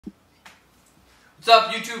What's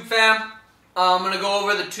up, YouTube fam? I'm going to go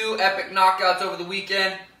over the 2 epic knockouts over the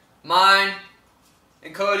weekend. Mine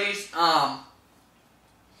and Cody's.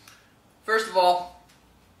 First of all,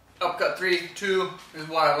 uppercut 3, 2 is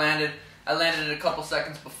what I landed. I landed it a couple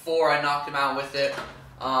seconds before I knocked him out with it.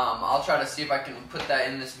 I'll try to see if I can put that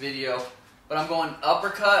in this video. But I'm going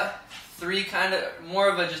uppercut, 3 kind of, more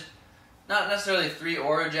of a just, not necessarily 3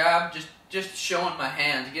 or a jab, just showing my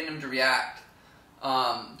hands, getting him to react.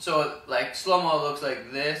 So like slow-mo looks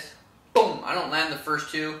like this. Boom, I don't land the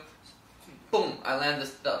first 2. Boom, I land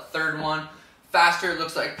the third one. Faster, it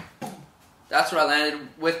looks like boom. That's what I landed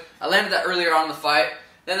with. I landed that earlier on in the fight.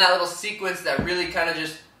 Then that little sequence that really kind of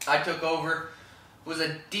just, I took over, was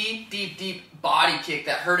a deep, deep, deep body kick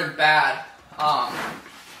that hurt him bad.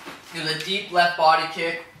 It was a deep left body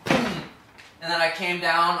kick. Boom. And then I came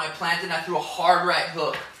down, I planted, and I threw a hard right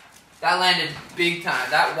hook. That landed big time.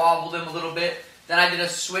 That wobbled him a little bit. Then I did a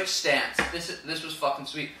switch stance. This was fucking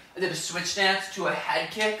sweet. I did a switch stance to a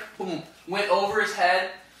head kick. Boom. Went over his head.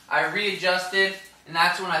 I readjusted, and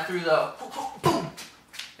that's when I threw the boom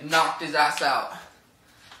and knocked his ass out.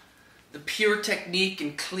 The pure technique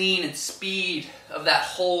and clean and speed of that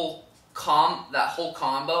whole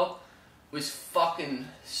combo was fucking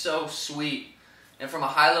so sweet. And from a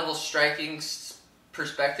high-level striking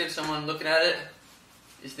perspective, someone looking at it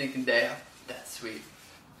is thinking, damn, that's sweet.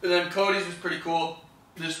 And then Cody's was pretty cool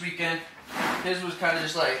this weekend. His was kind of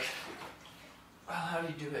just like, well, how do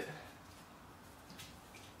you do it?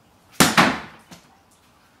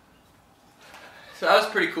 So that was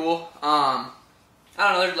pretty cool. I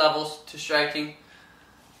don't know, there's levels to striking.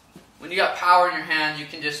 When you got power in your hand, you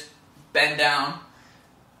can just bend down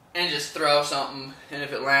and just throw something, and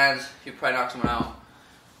if it lands, you probably knock someone out.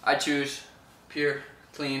 I choose pure,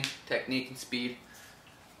 clean technique and speed.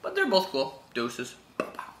 But they're both cool. Deuces.